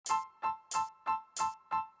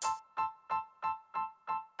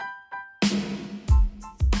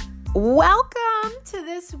Welcome to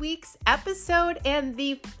this week's episode and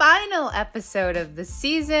the final episode of the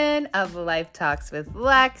season of Life Talks with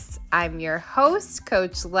Lex. I'm your host,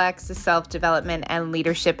 Coach Lex, a self-development and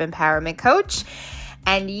leadership empowerment coach.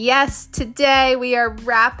 And yes, today we are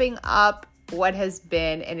wrapping up what has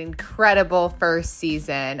been an incredible first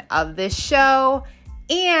season of this show,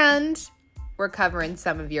 and we're covering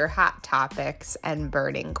some of your hot topics and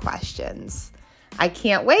burning questions. I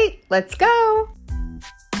can't wait. Let's go.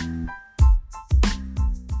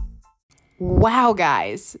 Wow,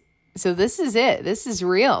 guys. So this is it. This is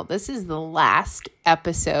real. This is the last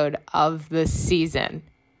episode of the season.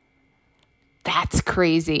 That's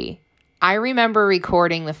crazy. I remember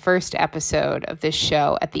recording the first episode of this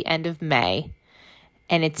show at the end of May,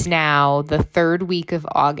 and it's now the third week of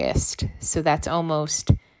August. So that's almost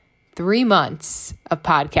 3 months of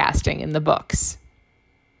podcasting in the books.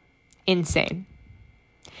 Insane.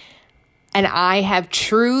 And I have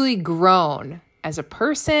truly grown as a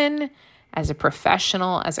person, as a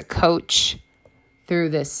professional, as a coach through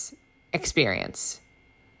this experience.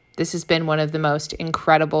 This has been one of the most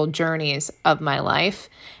incredible journeys of my life,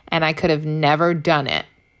 and I could have never done it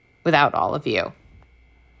without all of you.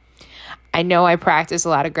 I know I practice a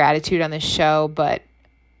lot of gratitude on this show, but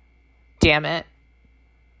damn it,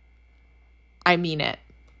 I mean it.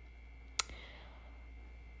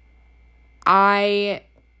 I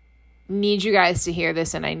need you guys to hear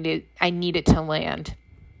this, and I need it to land.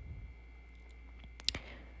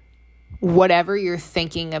 Whatever you're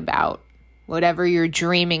thinking about, whatever you're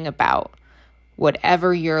dreaming about,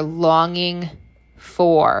 whatever you're longing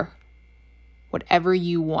for, whatever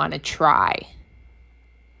you want to try,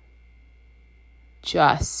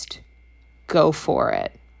 just go for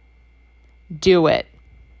it. Do it.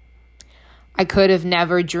 I could have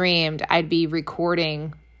never dreamed I'd be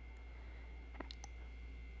recording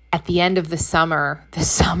at the end of this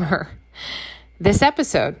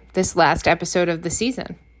episode, this last episode of the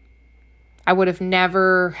season. I would have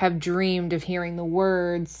never have dreamed of hearing the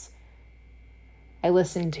words, I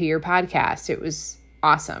listened to your podcast. It was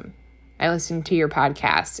awesome. I listened to your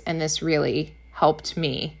podcast, and this really helped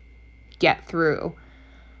me get through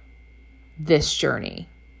this journey.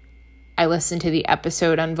 I listened to the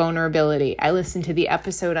episode on vulnerability. I listened to the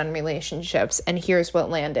episode on relationships, and here's what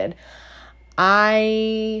landed.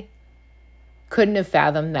 I couldn't have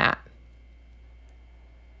fathomed that.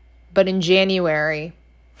 But in January,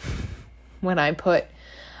 when I put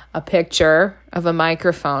a picture of a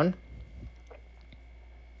microphone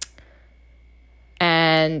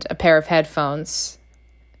and a pair of headphones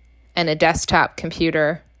and a desktop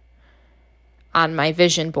computer on my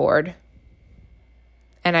vision board,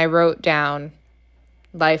 and I wrote down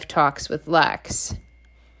Life Talks with Lex,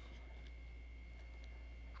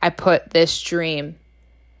 I put this dream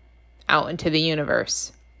out into the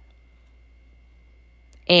universe.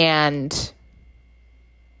 And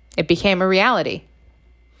it became a reality.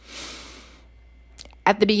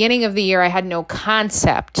 At the beginning of the year, I had no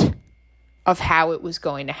concept of how it was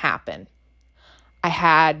going to happen. I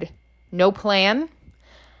had no plan.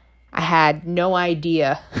 I had no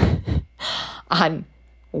idea on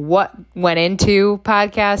what went into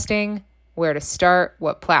podcasting, where to start,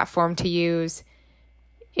 what platform to use,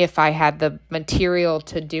 if I had the material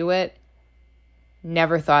to do it.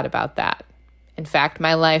 Never thought about that. In fact,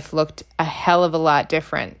 my life looked a hell of a lot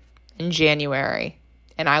different in January,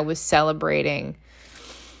 and I was celebrating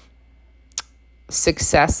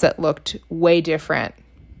success that looked way different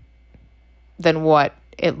than what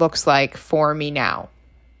it looks like for me now.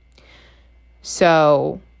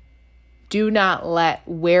 So do not let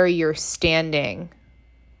where you're standing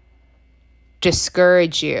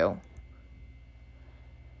discourage you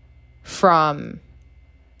from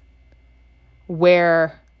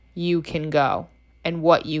where you can go and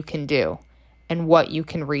what you can do and what you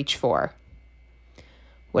can reach for.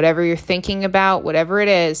 Whatever you're thinking about, whatever it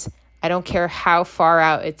is, I don't care how far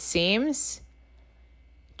out it seems,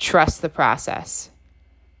 trust the process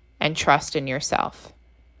and trust in yourself.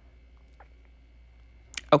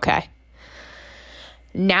 Okay.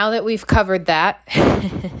 Now that we've covered that,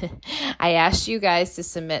 I asked you guys to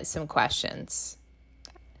submit some questions,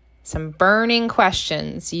 some burning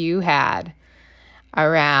questions you had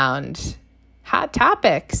around hot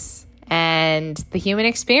topics and the human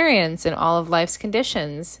experience and all of life's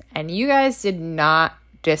conditions. And you guys did not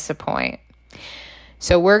disappoint.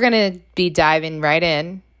 So we're going to be diving right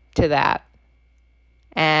in to that.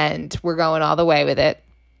 And we're going all the way with it.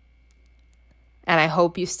 And I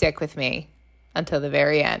hope you stick with me until the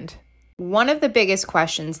very end. One of the biggest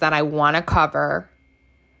questions that I want to cover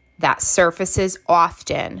that surfaces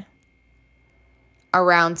often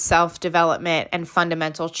around self-development and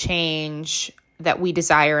fundamental change that we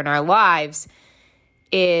desire in our lives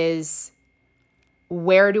is,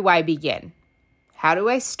 where do I begin? How do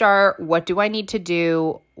I start? What do I need to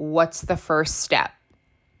do? What's the first step?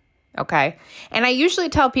 Okay. And I usually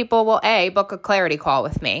tell people, well, book a clarity call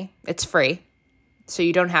with me. It's free. So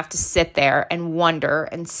you don't have to sit there and wonder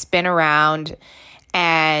and spin around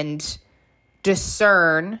and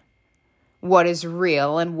discern what is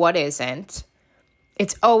real and what isn't.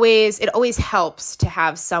 It always helps to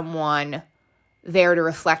have someone there to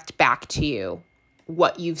reflect back to you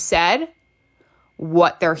what you've said,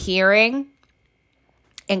 what they're hearing,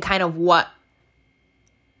 and kind of what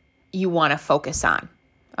you want to focus on.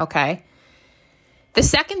 Okay. The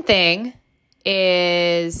second thing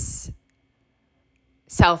is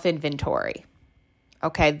self-inventory.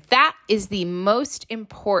 Okay. That is the most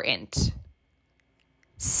important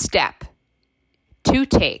step to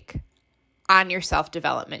take on your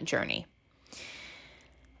self-development journey.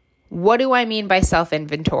 What do I mean by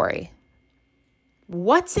self-inventory?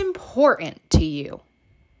 What's important to you?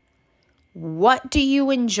 What do you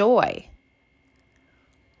enjoy?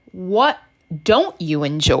 What don't you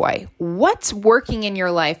enjoy? What's working in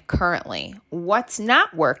your life currently? What's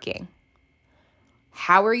not working?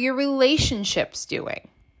 How are your relationships doing?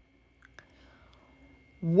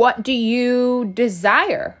 What do you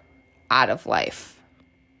desire out of life?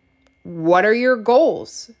 What are your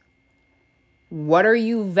goals? What are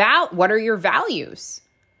your values?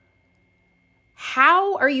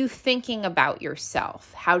 How are you thinking about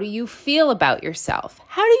yourself? How do you feel about yourself?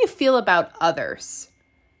 How do you feel about others?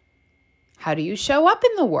 How do you show up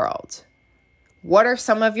in the world? What are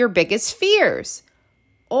some of your biggest fears?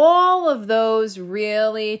 All of those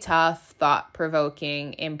really tough,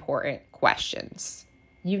 thought-provoking, important questions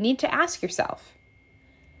you need to ask yourself.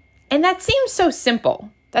 And that seems so simple.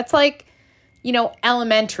 That's like,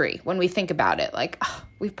 elementary when we think about it. Like,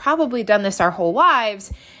 we've probably done this our whole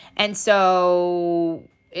lives. And so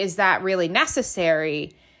is that really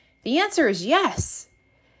necessary? The answer is yes.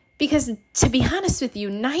 Because to be honest with you,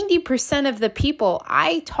 90% of the people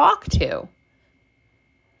I talk to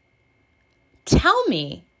tell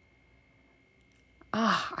me,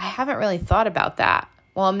 I haven't really thought about that.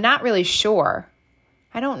 Well, I'm not really sure.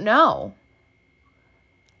 I don't know.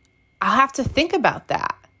 I'll have to think about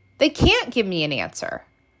that. They can't give me an answer.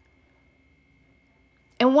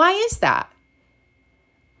 And why is that?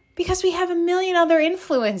 Because we have a million other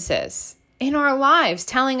influences in our lives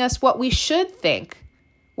telling us what we should think,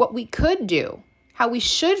 what we could do, how we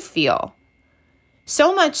should feel.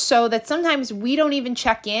 So much so that sometimes we don't even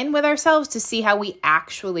check in with ourselves to see how we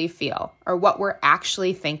actually feel or what we're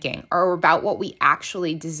actually thinking or about what we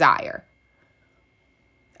actually desire.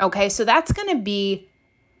 Okay, so that's going to be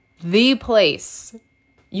the place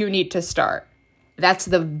you need to start. That's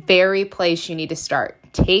the very place you need to start.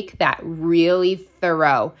 Take that really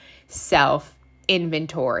thorough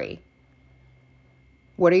self-inventory.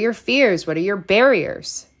 What are your fears? What are your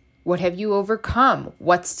barriers? What have you overcome?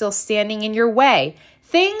 What's still standing in your way?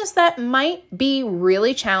 Things that might be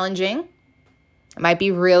really challenging, might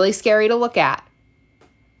be really scary to look at.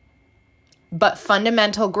 But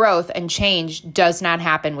fundamental growth and change does not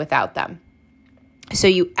happen without them. So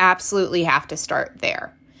you absolutely have to start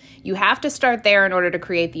there. You have to start there in order to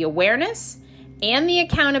create the awareness and the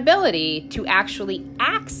accountability to actually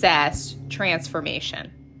access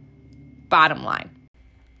transformation. Bottom line.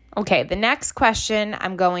 Okay, the next question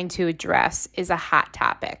I'm going to address is a hot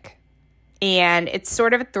topic. And it's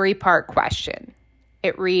sort of a 3-part question.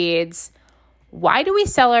 It reads, why do we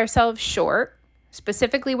sell ourselves short,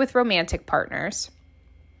 specifically with romantic partners?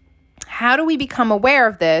 How do we become aware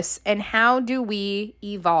of this, and how do we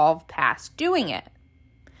evolve past doing it?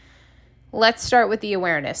 Let's start with the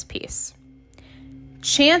awareness piece.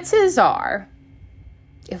 Chances are,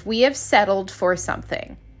 if we have settled for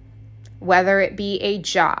something, whether it be a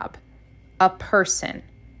job, a person,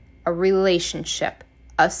 a relationship,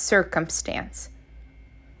 a circumstance,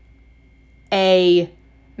 a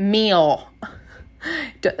meal,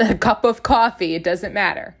 a cup of coffee, it doesn't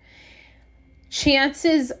matter.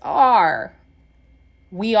 Chances are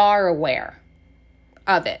we are aware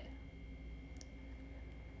of it.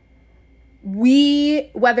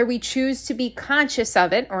 Whether we choose to be conscious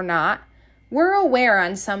of it or not, we're aware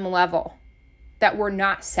on some level that we're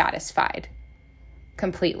not satisfied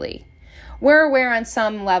completely. We're aware on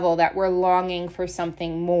some level that we're longing for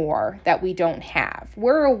something more that we don't have.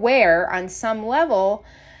 We're aware on some level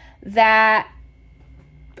that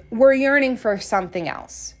we're yearning for something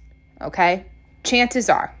else, okay? Chances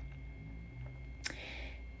are.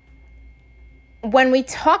 When we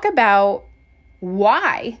talk about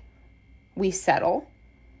why we settle?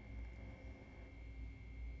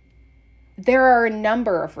 There are a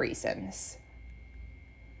number of reasons.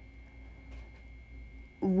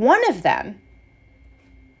 One of them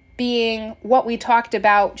being what we talked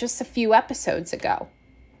about just a few episodes ago.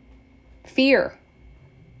 Fear,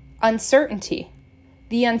 uncertainty,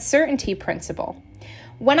 the uncertainty principle.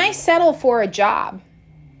 When I settle for a job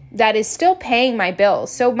that is still paying my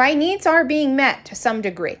bills, so my needs are being met to some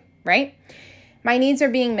degree, right? My needs are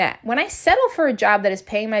being met. When I settle for a job that is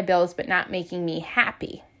paying my bills but not making me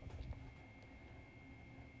happy,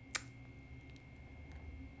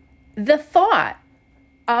 the thought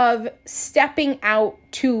of stepping out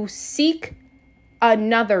to seek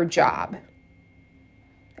another job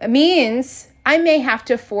means I may have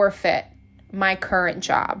to forfeit my current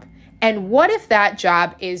job. And what if that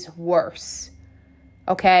job is worse?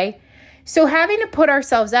 Okay? So having to put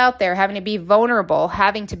ourselves out there, having to be vulnerable,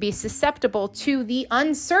 having to be susceptible to the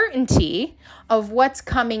uncertainty of what's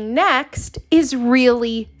coming next is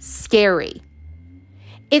really scary.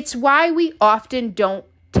 It's why we often don't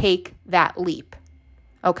take that leap.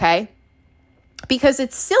 Okay? Because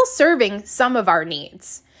it's still serving some of our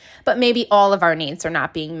needs, but maybe all of our needs are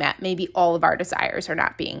not being met. Maybe all of our desires are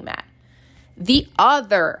not being met. The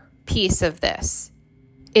other piece of this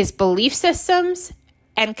is belief systems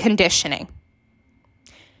and conditioning.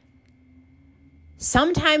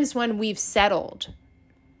 Sometimes when we've settled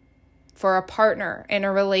for a partner in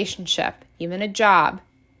a relationship, even a job,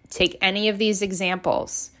 take any of these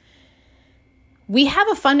examples, we have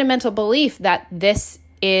a fundamental belief that this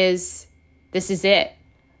is it.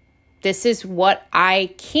 This is what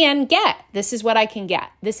I can get. This is what I can get.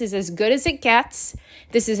 This is as good as it gets.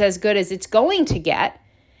 This is as good as it's going to get.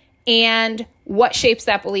 And what shapes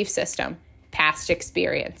that belief system? Past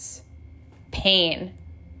experience, pain,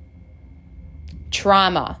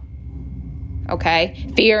 trauma,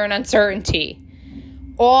 okay? Fear and uncertainty.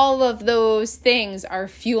 All of those things are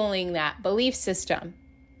fueling that belief system.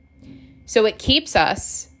 So it keeps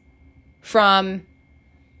us from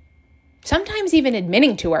sometimes even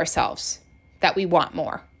admitting to ourselves that we want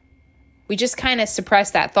more. We just kind of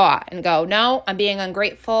suppress that thought and go, no, I'm being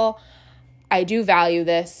ungrateful. I do value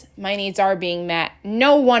this. My needs are being met.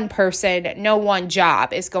 No one person, no one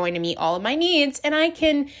job is going to meet all of my needs, and I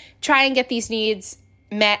can try and get these needs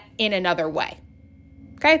met in another way.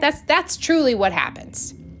 Okay, that's truly what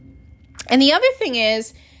happens. And the other thing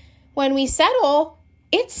is, when we settle,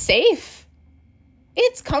 it's safe.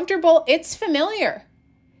 It's comfortable. It's familiar.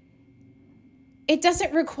 It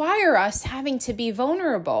doesn't require us having to be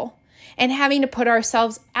vulnerable and having to put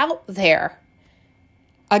ourselves out there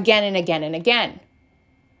again and again and again.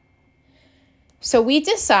 So we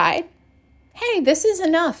decide, hey, this is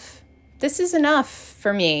enough. This is enough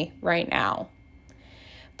for me right now.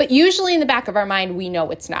 But usually in the back of our mind, we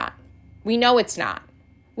know it's not. We know it's not.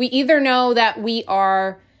 We either know that we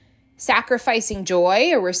are sacrificing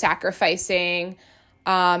joy, or we're sacrificing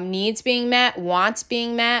needs being met, wants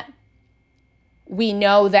being met. We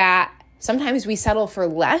know that sometimes we settle for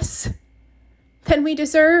less than we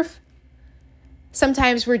deserve.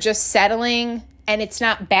 Sometimes we're just settling and it's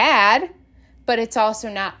not bad, but it's also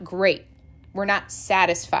not great. We're not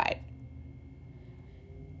satisfied.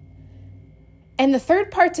 And the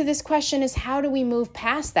third part to this question is, how do we move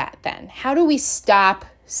past that then? How do we stop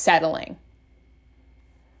settling?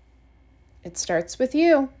 It starts with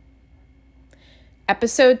you.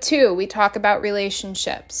 Episode 2, we talk about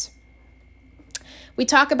relationships. We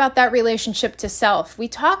talk about that relationship to self. We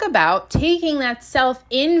talk about taking that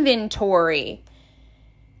self-inventory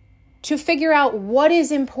to figure out what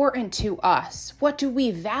is important to us. What do we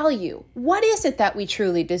value? What is it that we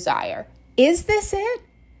truly desire? Is this it?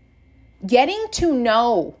 Getting to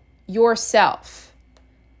know yourself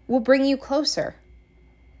will bring you closer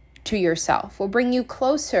to yourself, will bring you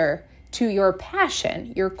closer to your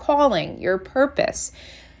passion, your calling, your purpose,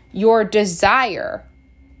 your desire,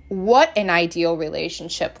 what an ideal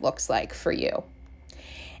relationship looks like for you.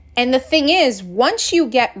 And the thing is, once you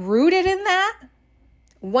get rooted in that,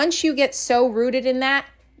 once you get so rooted in that,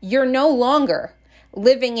 you're no longer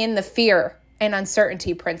living in the fear and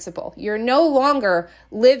uncertainty principle. You're no longer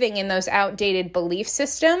living in those outdated belief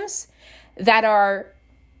systems that are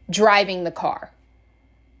driving the car.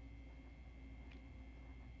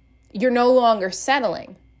 You're no longer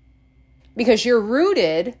settling because you're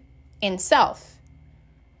rooted in self.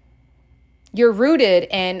 You're rooted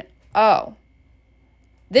in, oh,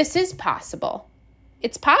 this is possible.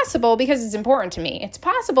 It's possible because it's important to me. It's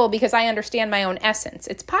possible because I understand my own essence.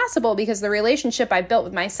 It's possible because the relationship I built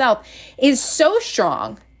with myself is so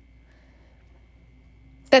strong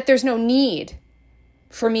that there's no need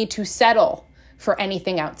for me to settle for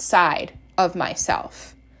anything outside of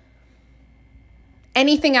myself.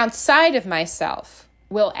 Anything outside of myself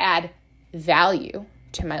will add value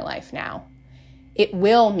to my life now. It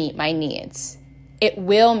will meet my needs. It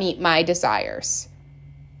will meet my desires.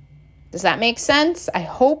 Does that make sense? I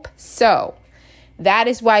hope so. That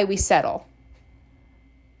is why we settle.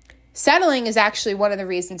 Settling is actually one of the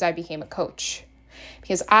reasons I became a coach,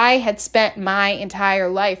 because I had spent my entire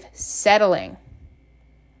life settling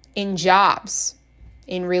in jobs,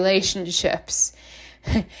 in relationships,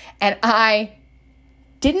 and I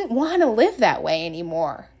didn't want to live that way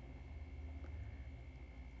anymore.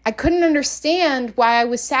 I couldn't understand why I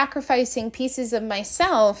was sacrificing pieces of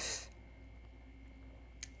myself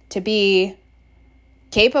to be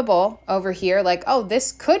capable over here, like, oh,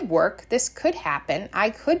 this could work, this could happen, I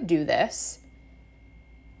could do this.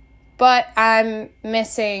 But I'm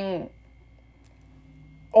missing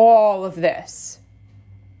all of this,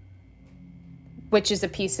 which is a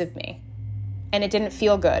piece of me. And it didn't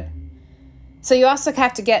feel good. So you also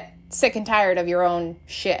have to get sick and tired of your own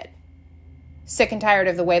shit. Sick and tired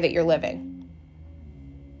of the way that you're living.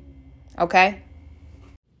 Okay?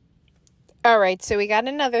 All right, so we got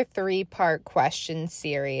another 3-part question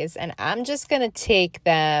series, and I'm just going to take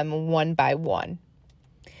them one by one.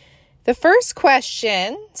 The first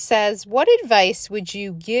question says, what advice would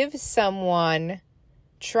you give someone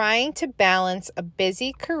trying to balance a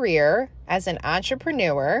busy career as an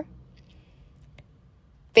entrepreneur,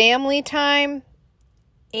 family time,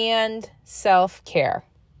 and self-care?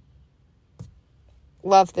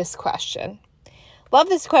 Love this question. Love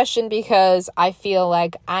this question because I feel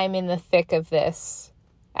like I'm in the thick of this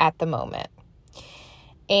at the moment.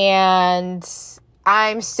 And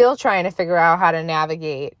I'm still trying to figure out how to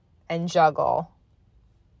navigate and juggle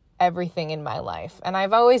everything in my life. And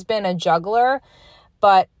I've always been a juggler,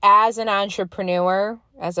 but as an entrepreneur,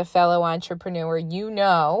 as a fellow entrepreneur, you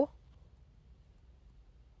know,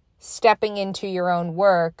 stepping into your own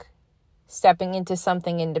work, stepping into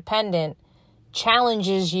something independent,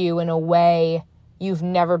 challenges you in a way you've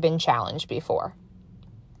never been challenged before.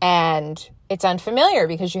 And it's unfamiliar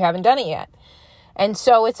because you haven't done it yet. And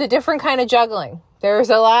so it's a different kind of juggling.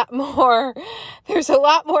 There's a lot more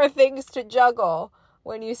things to juggle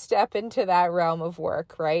when you step into that realm of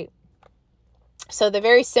work, right? So the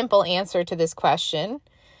very simple answer to this question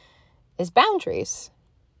is boundaries.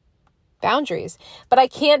 Boundaries. But I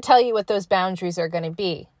can't tell you what those boundaries are going to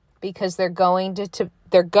be because they're going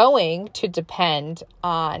to depend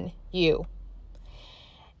on you.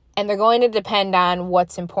 And they're going to depend on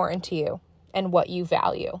what's important to you and what you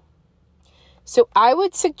value. So I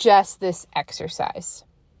would suggest this exercise.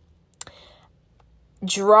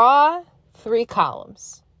 Draw 3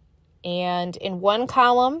 columns. And in one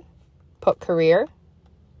column, put career.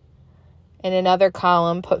 In another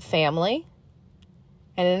column, put family.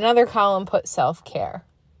 And in another column, put self-care.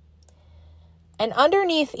 And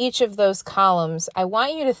underneath each of those columns, I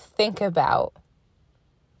want you to think about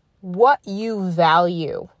what you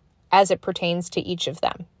value as it pertains to each of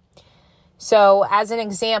them. So as an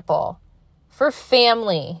example, for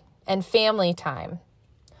family and family time,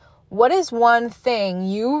 what is one thing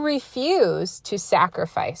you refuse to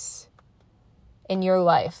sacrifice in your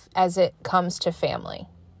life as it comes to family?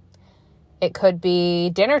 It could be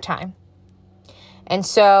dinner time. And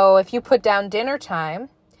so if you put down dinner time,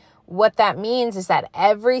 what that means is that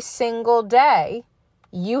every single day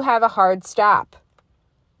you have a hard stop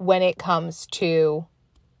when it comes to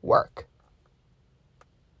work.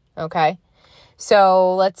 Okay?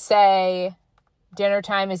 So let's say dinner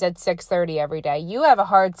time is at 6:30 every day. You have a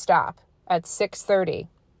hard stop at 6:30.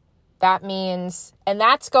 That means, and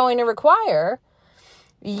that's going to require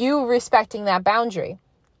you respecting that boundary.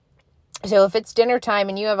 So if it's dinner time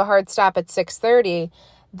and you have a hard stop at 6:30,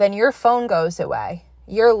 then your phone goes away.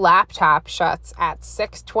 Your laptop shuts at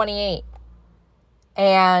 6:28.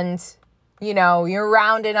 And, you're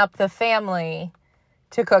rounding up the family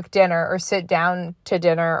to cook dinner or sit down to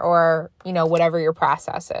dinner or, whatever your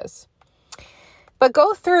process is. But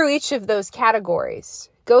go through each of those categories.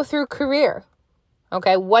 Go through career.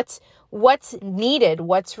 Okay, what's needed,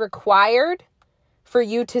 what's required for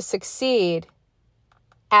you to succeed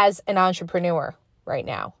as an entrepreneur right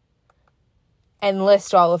now? And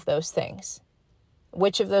list all of those things.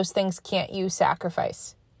 Which of those things can't you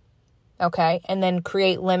sacrifice? Okay, and then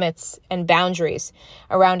create limits and boundaries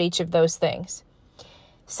around each of those things.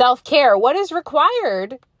 Self-care, what is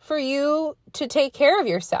required for you to take care of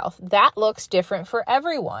yourself? That looks different for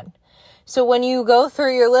everyone. So when you go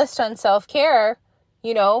through your list on self-care,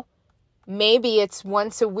 maybe it's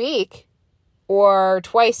once a week or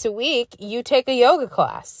twice a week, you take a yoga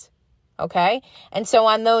class. Okay. And so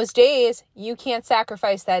on those days, you can't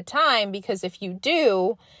sacrifice that time, because if you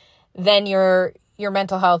do, then your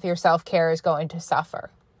mental health, your self-care is going to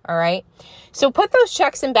suffer. All right. So put those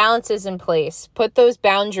checks and balances in place, put those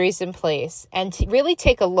boundaries in place, and really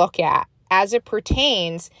take a look at, as it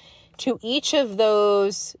pertains to each of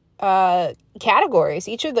those categories,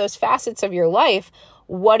 each of those facets of your life,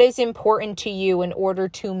 what is important to you in order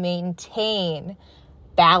to maintain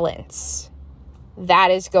balance.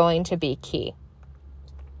 That is going to be key.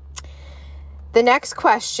 The next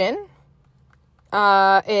question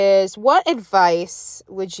is, what advice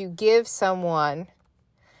would you give someone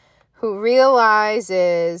who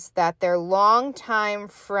realizes that their longtime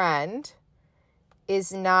friend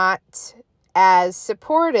is not as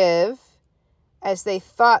supportive as they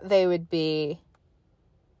thought they would be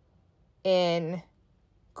in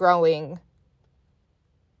growing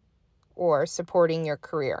or supporting your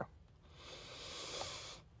career?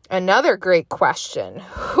 Another great question.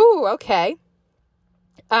 Whew, okay.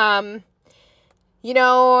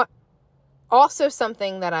 Also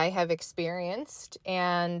something that I have experienced,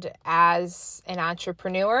 and as an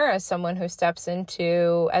entrepreneur, as someone who steps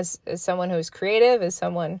into, as someone who's creative, as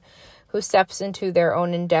someone who steps into their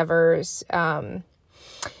own endeavors,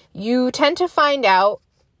 you tend to find out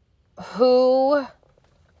who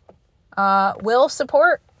will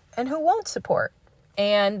support and who won't support.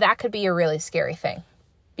 And that could be a really scary thing,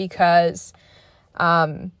 because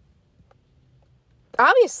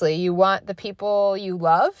obviously you want the people you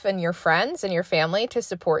love and your friends and your family to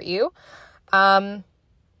support you. But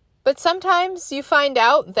sometimes you find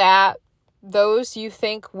out that those you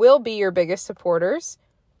think will be your biggest supporters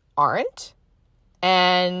aren't.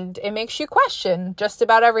 And it makes you question just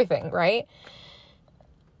about everything, right?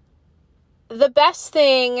 The best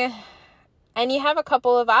thing, and you have a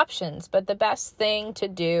couple of options, but the best thing to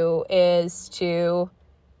do is to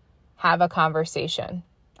have a conversation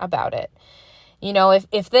about it.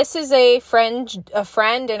 If this is a friend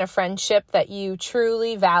and a friendship that you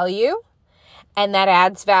truly value and that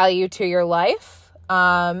adds value to your life,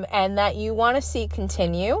 and that you want to see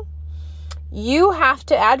continue, you have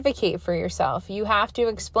to advocate for yourself. You have to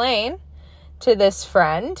explain to this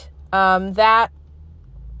friend that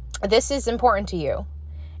this is important to you.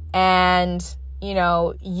 And,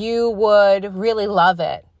 you would really love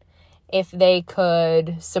it if they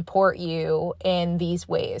could support you in these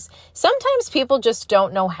ways. Sometimes people just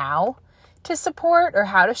don't know how to support or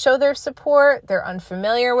how to show their support. They're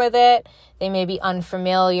unfamiliar with it. They may be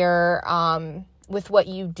unfamiliar with what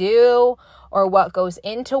you do or what goes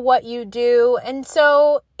into what you do. And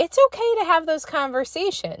so it's okay to have those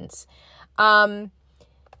conversations. I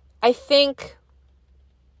think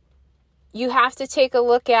you have to take a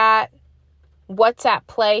look at what's at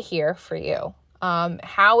play here for you.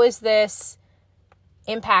 How is this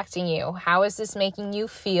impacting you? How is this making you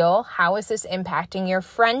feel? How is this impacting your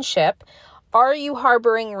friendship? Are you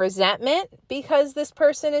harboring resentment because this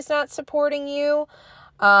person is not supporting you?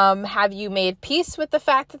 Have you made peace with the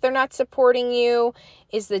fact that they're not supporting you?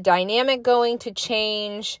 Is the dynamic going to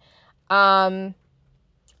change?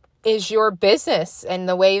 Is your business and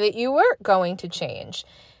the way that you work going to change?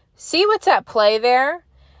 See what's at play there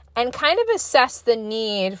and kind of assess the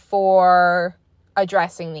need for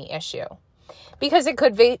addressing the issue, because it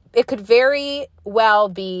could very well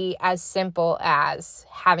be as simple as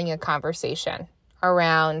having a conversation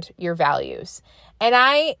around your values.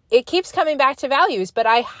 And it keeps coming back to values, but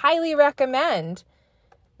I highly recommend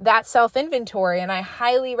that self-inventory, and I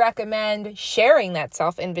highly recommend sharing that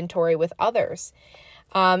self-inventory with others.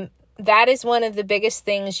 That is one of the biggest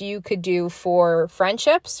things you could do for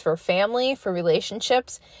friendships, for family, for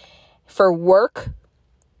relationships, for work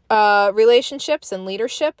relationships and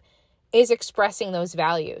leadership, is expressing those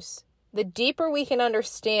values. The deeper we can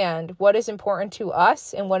understand what is important to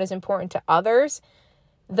us and what is important to others,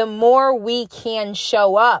 the more we can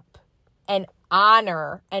show up and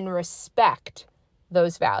honor and respect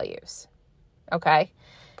those values. Okay?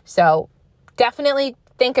 So definitely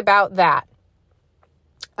think about that.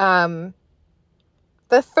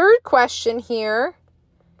 The third question here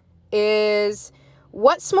is,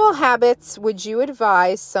 what small habits would you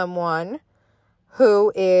advise someone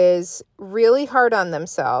who is really hard on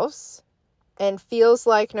themselves and feels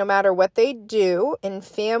like no matter what they do in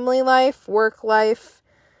family life, work life,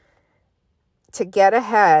 to get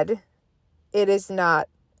ahead, it is not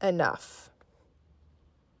enough?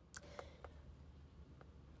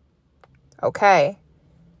 Okay.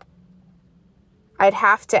 I'd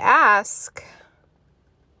have to ask,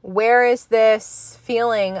 where is this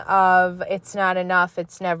feeling of it's not enough,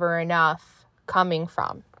 it's never enough coming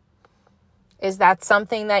from? Is that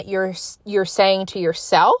something that you're saying to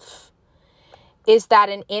yourself? Is that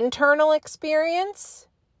an internal experience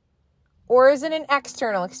or is it an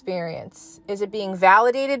external experience? Is it being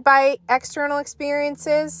validated by external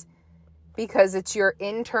experiences because it's your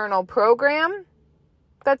internal program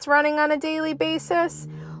that's running on a daily basis?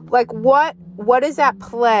 Like what is at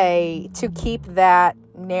play to keep that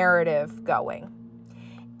narrative going?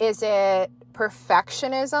 Is it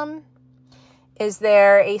perfectionism? Is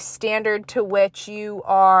there a standard to which you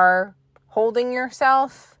are holding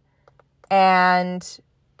yourself and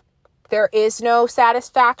there is no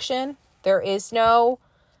satisfaction? There is no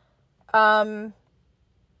love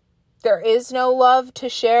to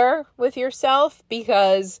share with yourself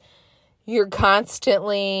because you're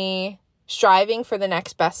constantly striving for the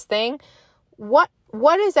next best thing. What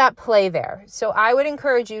is at play there? So I would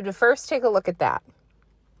encourage you to first take a look at that.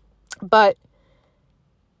 But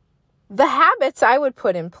the habits I would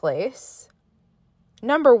put in place,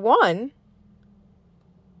 number 1,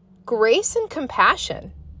 grace and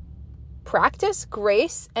compassion. Practice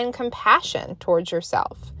grace and compassion towards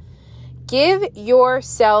yourself. Give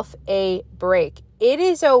yourself a break. It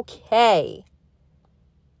is okay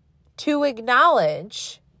to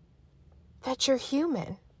acknowledge that you're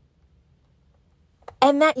human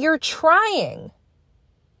and that you're trying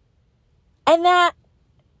and that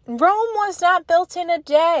Rome was not built in a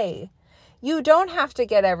day. You don't have to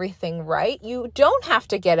get everything right. You don't have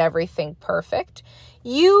to get everything perfect.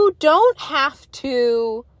 You don't have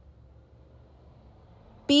to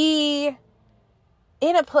be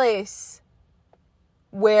in a place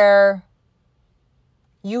where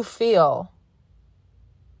you feel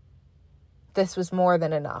this was more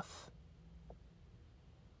than enough.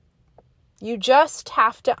 You just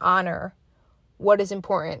have to honor what is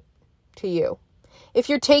important to you. If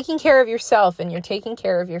you're taking care of yourself and you're taking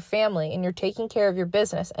care of your family and you're taking care of your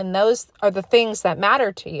business and those are the things that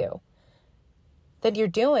matter to you, then you're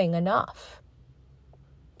doing enough.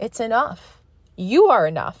 It's enough. You are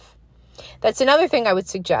enough. That's another thing I would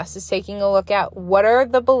suggest is taking a look at what are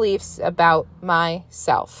the beliefs about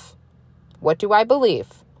myself? What do I believe?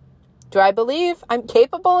 Do I believe I'm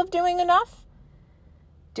capable of doing enough?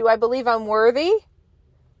 Do I believe I'm worthy?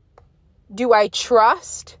 Do I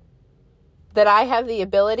trust that I have the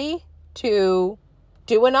ability to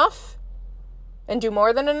do enough and do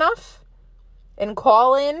more than enough and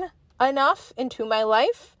call in enough into my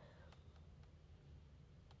life?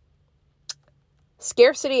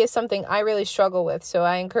 Scarcity is something I really struggle with, so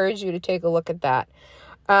I encourage you to take a look at that.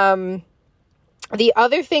 The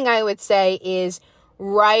other thing I would say is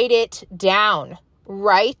write it down.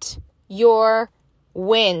 Write your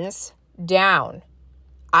wins down.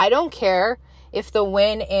 I don't care if the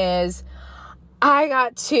win is I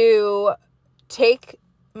got to take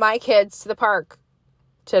my kids to the park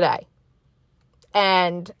today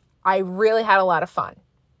and I really had a lot of fun.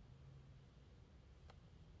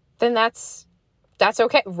 Then that's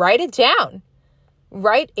okay. Write it down.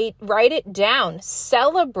 Write it down.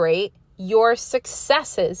 Celebrate your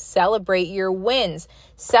successes. Celebrate your wins.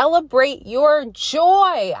 Celebrate your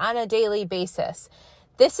joy on a daily basis.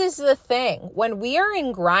 This is the thing. When we are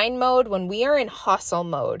in grind mode, when we are in hustle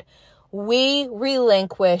mode, we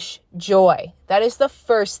relinquish joy. That is the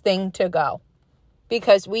first thing to go.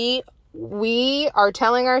 Because we are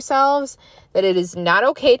telling ourselves that it is not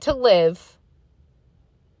okay to live.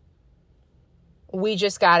 We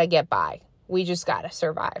just got to get by. We just got to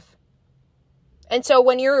survive. And so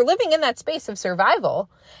when you're living in that space of survival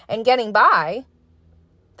and getting by,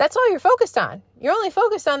 that's all you're focused on. You're only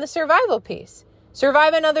focused on the survival piece.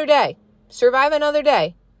 Survive another day. Survive another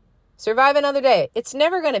day. Survive another day. It's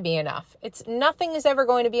never going to be enough. Nothing is ever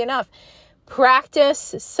going to be enough.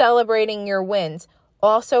 Practice celebrating your wins.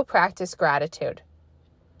 Also practice gratitude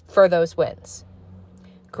for those wins.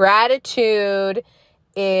 Gratitude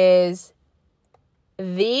is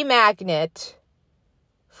the magnet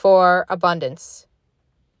for abundance.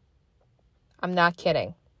 I'm not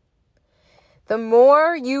kidding. The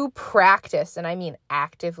more you practice, and I mean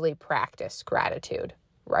actively practice gratitude,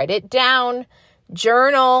 write it down,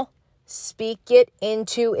 journal, speak it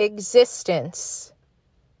into existence,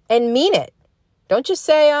 and mean it. Don't just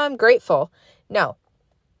say, I'm grateful. No,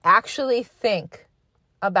 actually think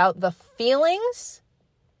about the feelings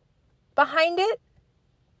behind it.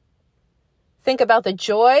 Think about the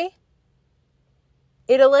joy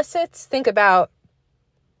it elicits. Think about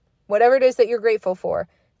whatever it is that you're grateful for.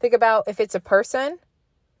 Think about if it's a person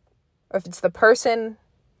or if it's the person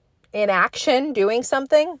in action doing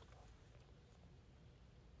something.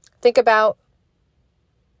 Think about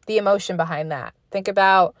the emotion behind that. Think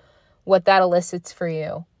about what that elicits for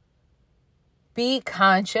you. Be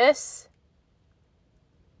conscious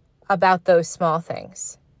about those small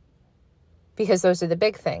things. because those are the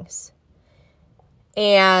big things.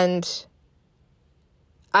 And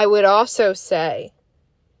I would also say,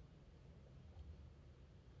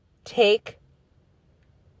 take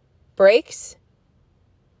breaks,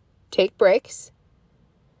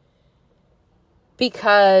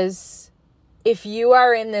 because if you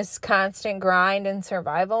are in this constant grind and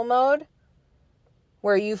survival mode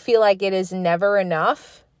where you feel like it is never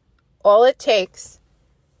enough, all it takes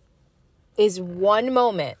is one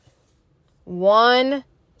moment, one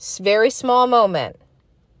very small moment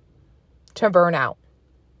to burn out.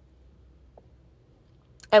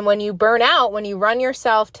 And when you burn out, when you run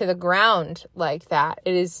yourself to the ground like that,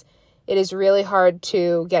 it is really hard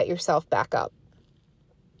to get yourself back up.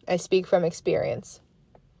 I speak from experience.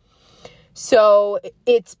 So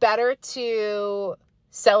it's better to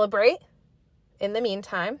celebrate in the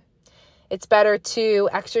meantime. It's better to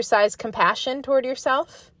exercise compassion toward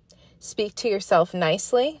yourself. Speak to yourself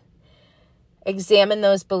nicely. Examine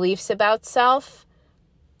those beliefs about self.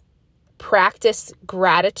 Practice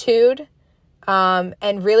gratitude.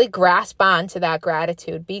 And really grasp on to that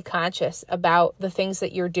gratitude. Be conscious about the things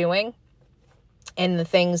that you're doing and the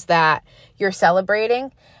things that you're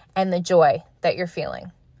celebrating and the joy that you're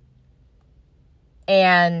feeling.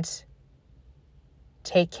 And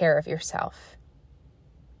take care of yourself.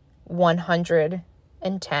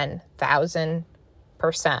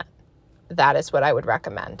 110,000%. That is what I would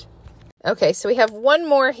recommend. Okay, so we have one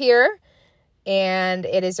more here. And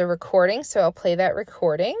it is a recording, so I'll play that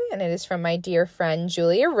recording. And it is from my dear friend,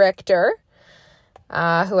 Julia Richter,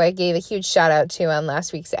 who I gave a huge shout out to on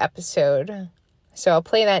last week's episode. So I'll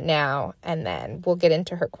play that now, and then we'll get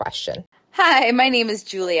into her question. Hi, my name is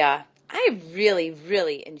Julia. I really,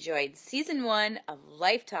 really enjoyed season 1 of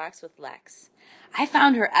Life Talks with Lex. I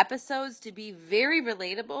found her episodes to be very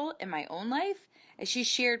relatable in my own life, as she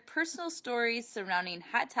shared personal stories surrounding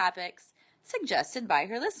hot topics suggested by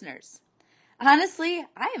her listeners. Honestly,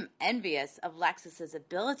 I am envious of Lexus's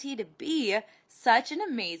ability to be such an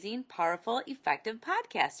amazing, powerful, effective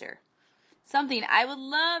podcaster. Something I would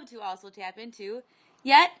love to also tap into,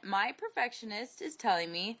 yet my perfectionist is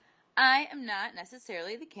telling me I am not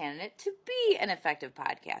necessarily the candidate to be an effective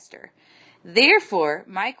podcaster. Therefore,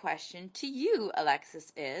 my question to you,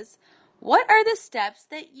 Alexis, is, what are the steps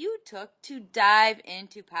that you took to dive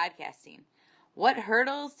into podcasting? What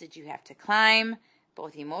hurdles did you have to climb,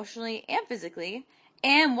 both emotionally and physically,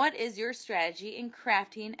 and what is your strategy in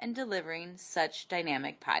crafting and delivering such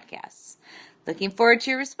dynamic podcasts? Looking forward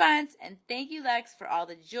to your response, and thank you, Lex, for all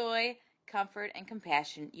the joy, comfort, and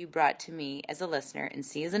compassion you brought to me as a listener in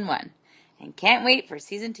season 1, and can't wait for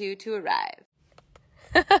season 2 to arrive.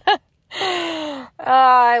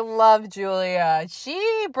 I love Julia.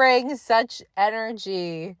 She brings such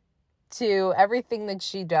energy to everything that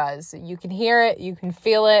she does. You can hear it, you can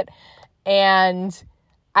feel it. And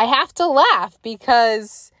I have to laugh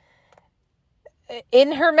because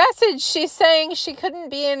in her message, she's saying she couldn't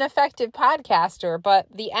be an effective podcaster, but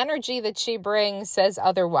the energy that she brings says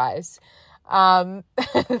otherwise.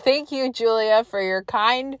 Thank you, Julia, for your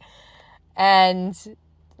kind and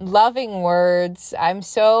loving words. I'm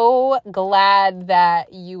so glad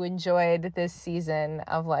that you enjoyed this season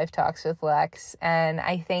of Life Talks with Lex, and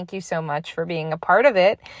I thank you so much for being a part of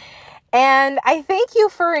it. And I thank you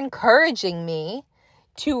for encouraging me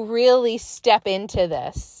to really step into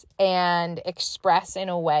this and express in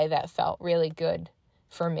a way that felt really good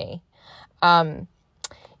for me. If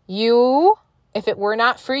it were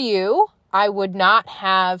not for you, I would not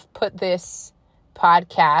have put this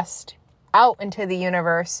podcast out into the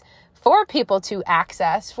universe for people to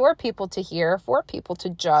access, for people to hear, for people to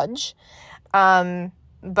judge.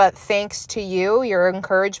 But thanks to you, your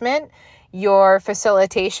encouragement, your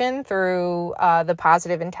facilitation through the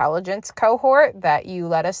Positive Intelligence cohort that you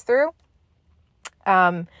led us through,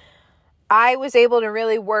 I was able to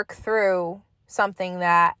really work through something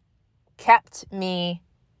that kept me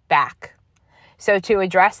back. So to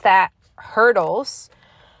address that hurdles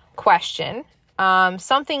question,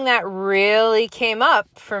 something that really came up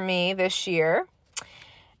for me this year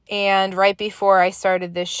and right before I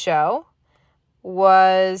started this show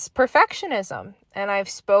was perfectionism. And I've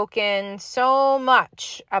spoken so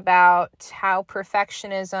much about how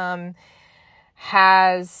perfectionism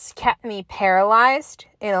has kept me paralyzed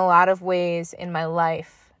in a lot of ways in my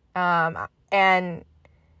life. And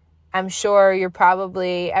I'm sure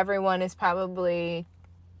everyone is probably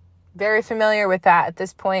very familiar with that at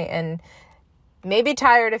this point and maybe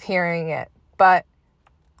tired of hearing it, but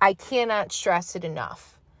I cannot stress it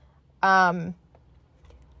enough. I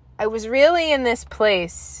was really in this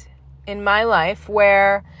place in my life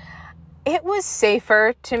where it was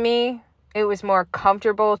safer to me It was more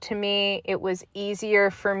comfortable to me. It was easier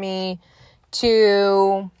for me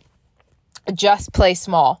to just play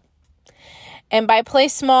small. And by play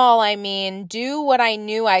small, I mean do what I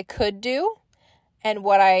knew I could do and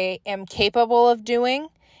what I am capable of doing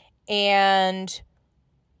and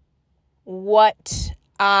what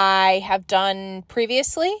I have done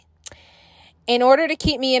previously in order to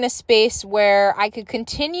keep me in a space where I could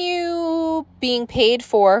continue being paid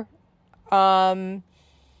for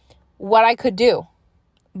what I could do,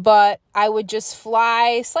 but I would just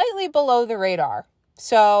fly slightly below the radar.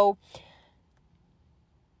 So,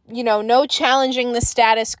 no challenging the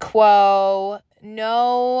status quo,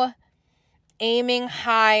 no aiming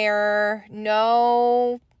higher,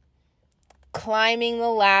 no climbing the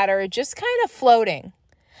ladder, just kind of floating.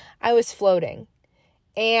 I was floating.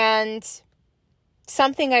 And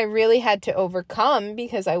something I really had to overcome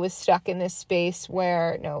because I was stuck in this space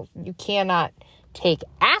where, no, you cannot take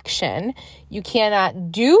action. You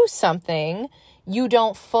cannot do something you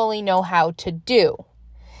don't fully know how to do.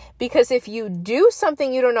 Because if you do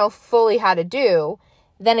something you don't know fully how to do,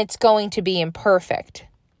 then it's going to be imperfect.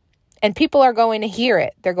 And people are going to hear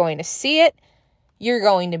it. They're going to see it. You're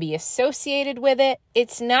going to be associated with it.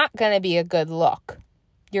 It's not going to be a good look.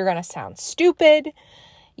 You're going to sound stupid.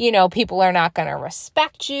 People are not going to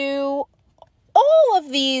respect you. All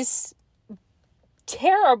of these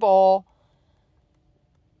terrible,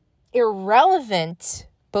 irrelevant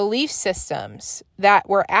belief systems that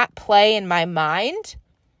were at play in my mind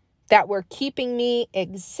that were keeping me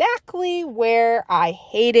exactly where I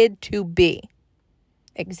hated to be.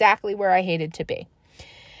 Exactly where I hated to be.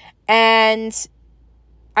 And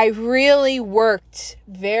I really worked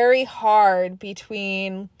very hard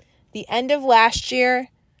between the end of last year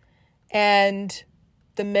and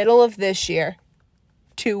the middle of this year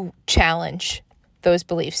to challenge those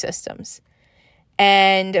belief systems.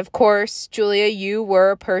 And of course, Julia, you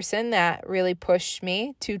were a person that really pushed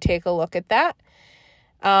me to take a look at that.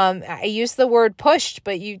 I used the word pushed,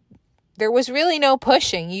 but there was really no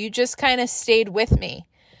pushing. You just kind of stayed with me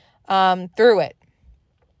through it.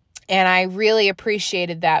 And I really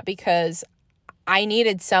appreciated that because I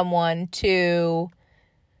needed someone to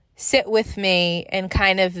sit with me in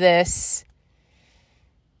kind of this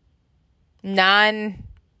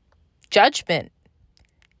non-judgment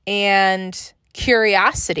and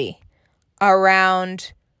curiosity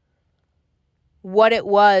around what it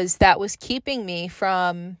was that was keeping me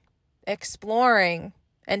from exploring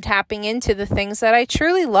and tapping into the things that I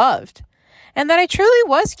truly loved and that I truly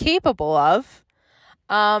was capable of.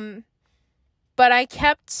 But I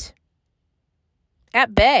kept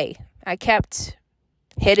at bay. I kept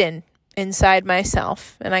hidden inside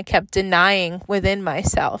myself, and I kept denying within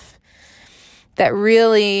myself. That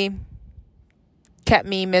really kept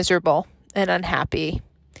me miserable and unhappy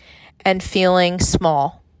and feeling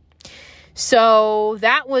small. So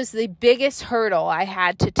that was the biggest hurdle I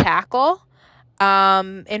had to tackle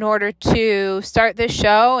in order to start this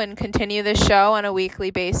show and continue this show on a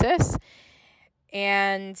weekly basis.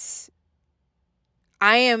 And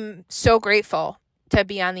I am so grateful to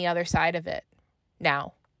be on the other side of it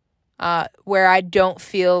now, where I don't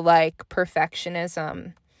feel like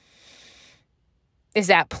perfectionism is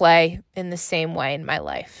at play in the same way in my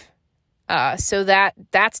life. So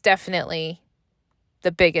that's definitely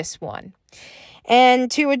the biggest one. And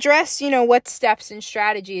to address, what steps and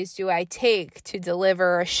strategies do I take to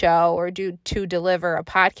deliver a show or to deliver a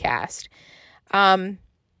podcast?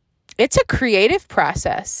 It's a creative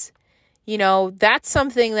process. That's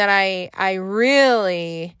something that I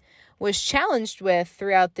really was challenged with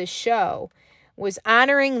throughout this show, was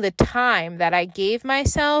honoring the time that I gave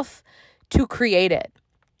myself to create it.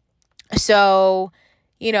 So,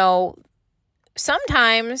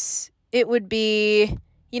 sometimes it would be,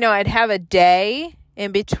 I'd have a day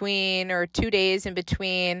in between or 2 days in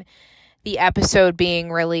between the episode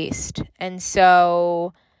being released. And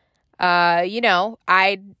so,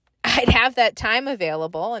 I'd have that time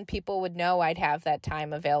available and people would know I'd have that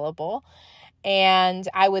time available and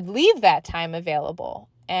I would leave that time available.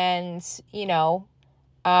 And,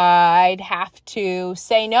 I'd have to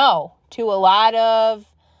say no to a lot of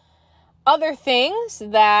other things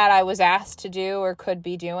that I was asked to do or could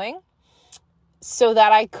be doing so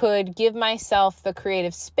that I could give myself the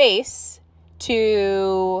creative space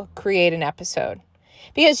to create an episode.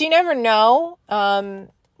 Because you never know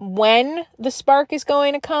when the spark is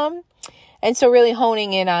going to come. And so really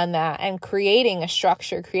honing in on that and creating a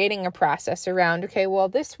structure, creating a process around, okay, well,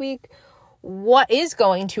 this week, what is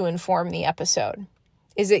going to inform the episode?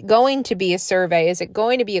 Is it going to be a survey? Is it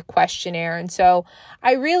going to be a questionnaire? And so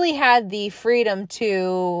I really had the freedom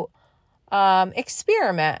to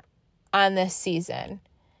experiment on this season.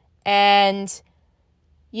 And,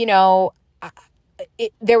 you know,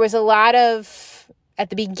 there was a lot of, at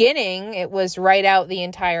the beginning, it was write out the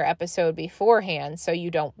entire episode beforehand so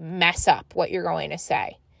you don't mess up what you're going to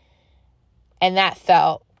say. And that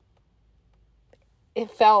felt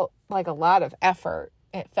like a lot of effort.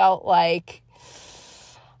 It felt like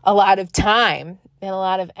a lot of time and a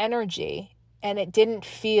lot of energy, and it didn't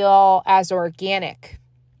feel as organic.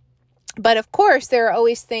 But of course, there are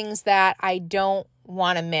always things that I don't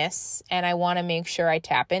want to miss, and I want to make sure I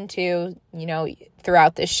tap into. You know,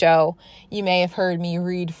 throughout this show, you may have heard me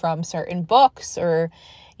read from certain books or,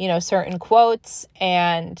 you know, certain quotes,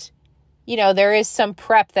 and, you know, there is some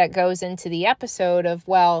prep that goes into the episode of,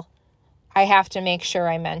 well, I have to make sure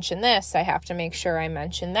I mention this, I have to make sure I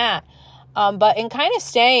mention that. But in kind of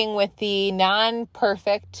staying with the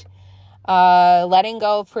non-perfect, letting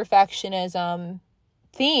go of perfectionism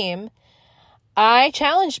theme, I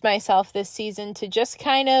challenged myself this season to just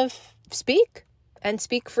kind of speak and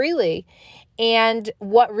speak freely. And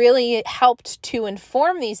what really helped to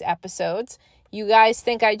inform these episodes, you guys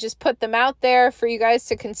think I just put them out there for you guys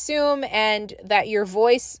to consume and that your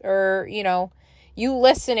voice or, you know, you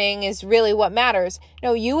listening is really what matters.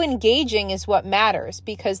 No, you engaging is what matters,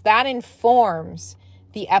 because that informs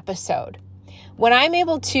the episode. When I'm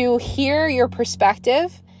able to hear your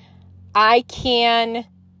perspective, I can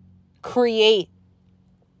create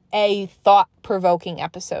a thought-provoking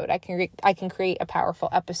episode. I can create a powerful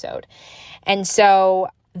episode. And so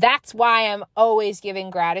that's why I'm always giving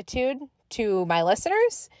gratitude to my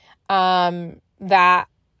listeners that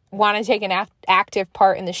want to take an active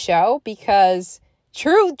part in the show, because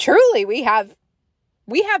truly we have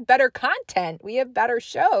better content. We have better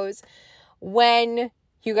shows when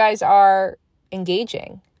you guys are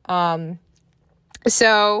engaging.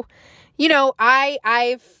 So, you know,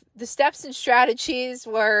 the steps and strategies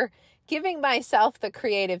were giving myself the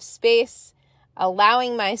creative space,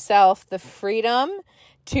 allowing myself the freedom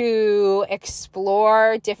to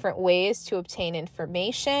explore different ways to obtain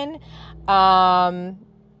information,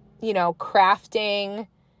 you know, crafting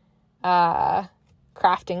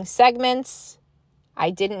segments. I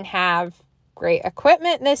didn't have great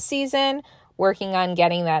equipment this season, working on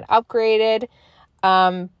getting that upgraded.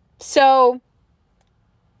 So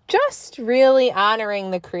just really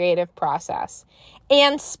honoring the creative process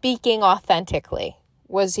and speaking authentically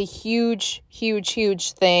was a huge, huge,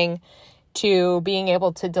 huge thing to being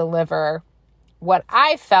able to deliver what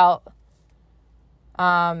I felt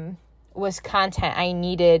was content I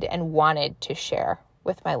needed and wanted to share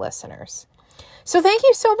with my listeners. So thank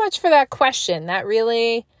you so much for that question. That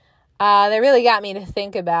really got me to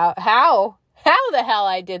think about how the hell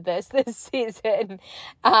I did this season.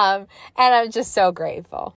 And I'm just so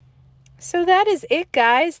grateful. So that is it,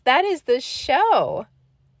 guys. That is the show.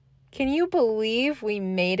 Can you believe we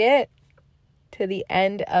made it to the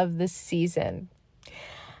end of the season?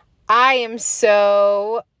 I am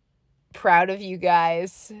so proud of you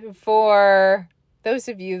guys, for those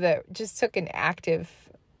of you that just took an active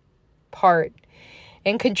part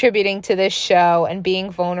in contributing to this show and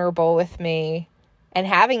being vulnerable with me and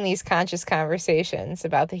having these conscious conversations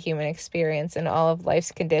about the human experience and all of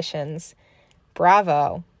life's conditions.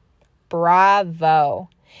 Bravo. Bravo.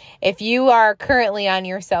 If you are currently on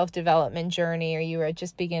your self-development journey, or you are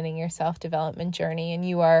just beginning your self-development journey, and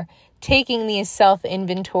you are taking these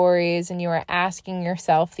self-inventories and you are asking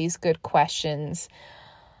yourself these good questions,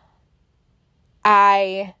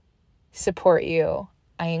 I support you.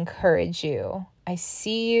 I encourage you. I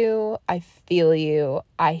see you. I feel you.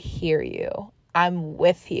 I hear you. I'm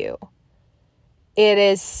with you. It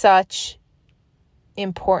is such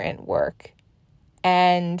important work.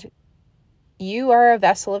 And you are a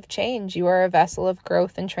vessel of change. You are a vessel of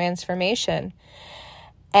growth and transformation.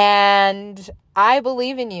 And I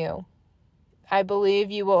believe in you. I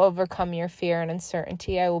believe you will overcome your fear and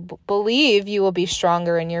uncertainty. I will believe you will be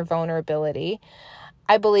stronger in your vulnerability.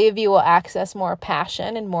 I believe you will access more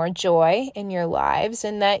passion and more joy in your lives,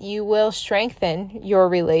 and that you will strengthen your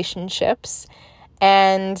relationships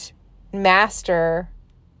and master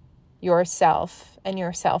yourself and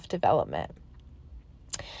your self-development.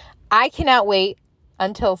 I cannot wait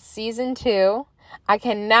until season 2. I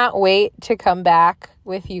cannot wait to come back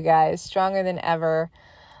with you guys stronger than ever,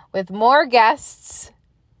 with more guests,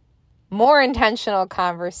 more intentional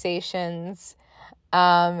conversations,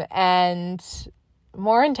 and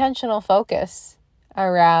more intentional focus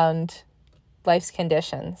around life's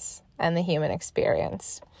conditions and the human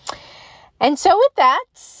experience. And so with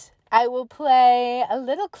that, I will play a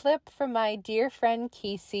little clip from my dear friend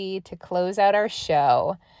Casey to close out our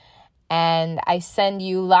show. And I send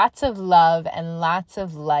you lots of love and lots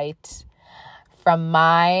of light from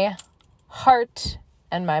my heart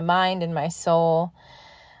and my mind and my soul.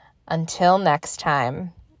 Until next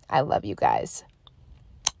time, I love you guys.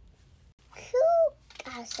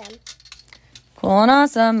 Awesome. Cool and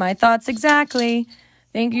awesome. My thoughts exactly.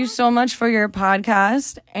 Thank you so much for your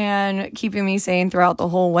podcast and keeping me sane throughout the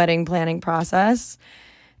whole wedding planning process.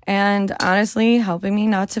 And honestly, helping me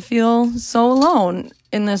not to feel so alone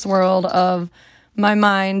in this world of my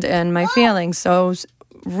mind and my feelings. So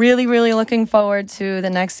really, really looking forward to the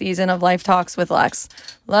next season of Life Talks with Lex.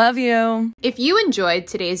 Love you. If you enjoyed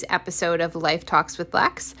today's episode of Life Talks with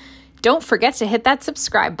Lex, don't forget to hit that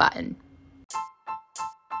subscribe button.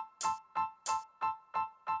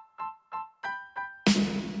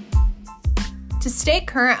 To stay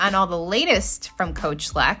current on all the latest from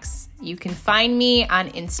Coach Lex, you can find me on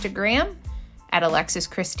Instagram at Alexis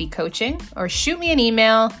Christie Coaching, or shoot me an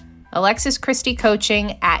email,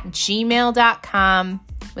 alexischristiecoaching@gmail.com,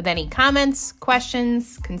 with any comments,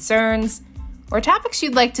 questions, concerns, or topics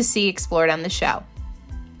you'd like to see explored on the show.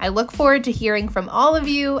 I look forward to hearing from all of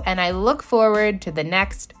you, and I look forward to the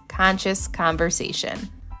next conscious conversation.